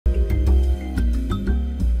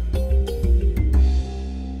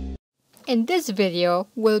In this video,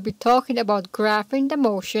 we'll be talking about graphing the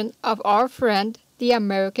motion of our friend, the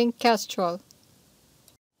American Kestrel.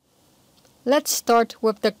 Let's start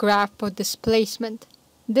with the graph for displacement.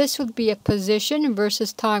 This would be a position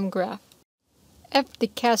versus time graph. If the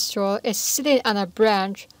Kestrel is sitting on a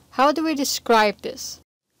branch, how do we describe this?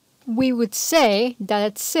 We would say that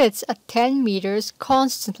it sits at 10 meters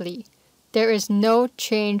constantly. There is no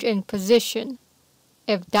change in position.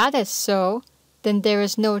 If that is so, then there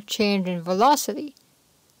is no change in velocity.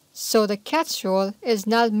 So the Kestrel is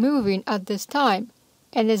not moving at this time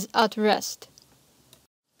and is at rest.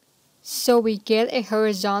 So we get a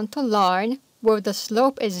horizontal line where the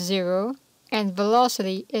slope is 0 and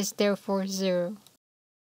velocity is therefore 0.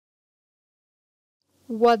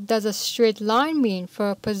 What does a straight line mean for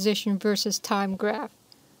a position versus time graph?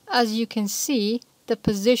 As you can see, the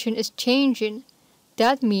position is changing.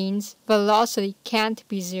 That means velocity can't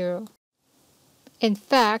be 0. In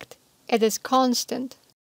fact, it is constant.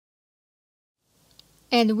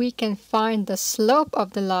 And we can find the slope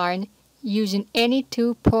of the line using any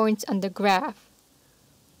 2 points on the graph.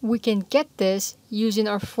 We can get this using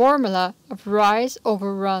our formula of rise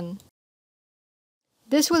over run.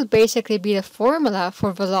 This will basically be the formula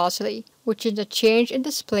for velocity, which is the change in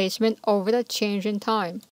displacement over the change in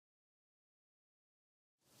time.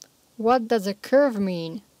 What does a curve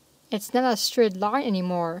mean? It's not a straight line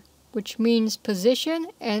anymore, which means position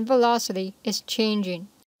and velocity is changing.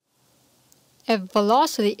 If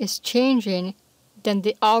velocity is changing, then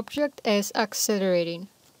the object is accelerating.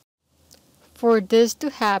 For this to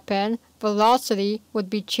happen, velocity would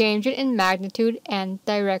be changing in magnitude and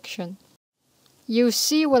direction. You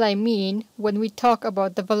see what I mean when we talk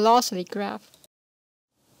about the velocity graph.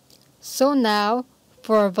 So now,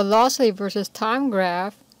 for a velocity versus time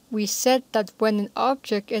graph, we said that when an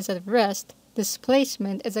object is at rest,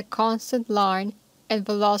 displacement is a constant line and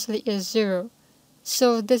velocity is 0.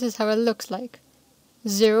 So this is how it looks like.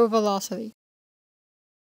 0 velocity.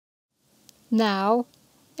 Now,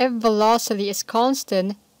 if velocity is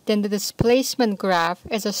constant, then the displacement graph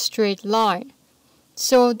is a straight line.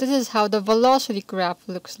 So this is how the velocity graph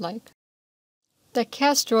looks like. The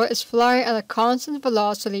Kestrel is flying at a constant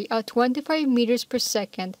velocity at 25 meters per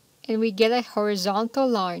second and we get a horizontal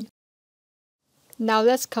line. Now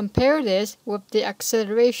let's compare this with the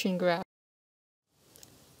acceleration graph.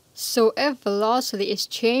 So if velocity is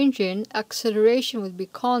changing, acceleration would be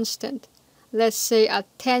constant, let's say at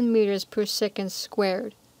 10 meters per second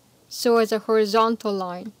squared. So it's a horizontal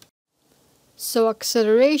line. So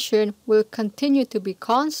acceleration will continue to be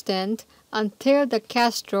constant until the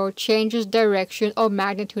Kestrel changes direction or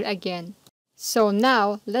magnitude again. So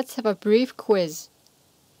now let's have a brief quiz.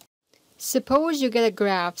 Suppose you get a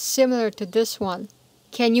graph similar to this one.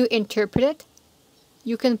 Can you interpret it?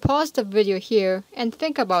 You can pause the video here and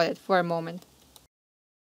think about it for a moment.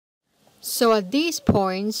 So at these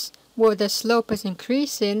points, where the slope is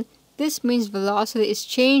increasing, this means velocity is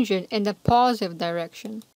changing in the positive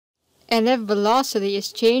direction. And if velocity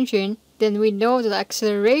is changing, then we know that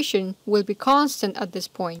acceleration will be constant at this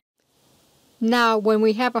point. Now, when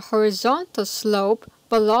we have a horizontal slope,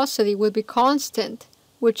 velocity will be constant,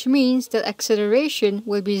 which means that acceleration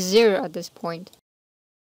will be 0 at this point.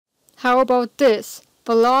 How about this?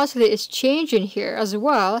 Velocity is changing here as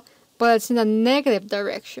well, but it's in a negative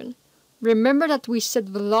direction. Remember that we said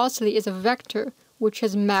velocity is a vector, which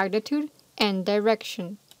has magnitude and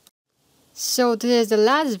direction. So this is the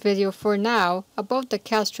last video for now about the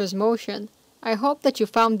Kestrel's motion. I hope that you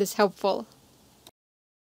found this helpful.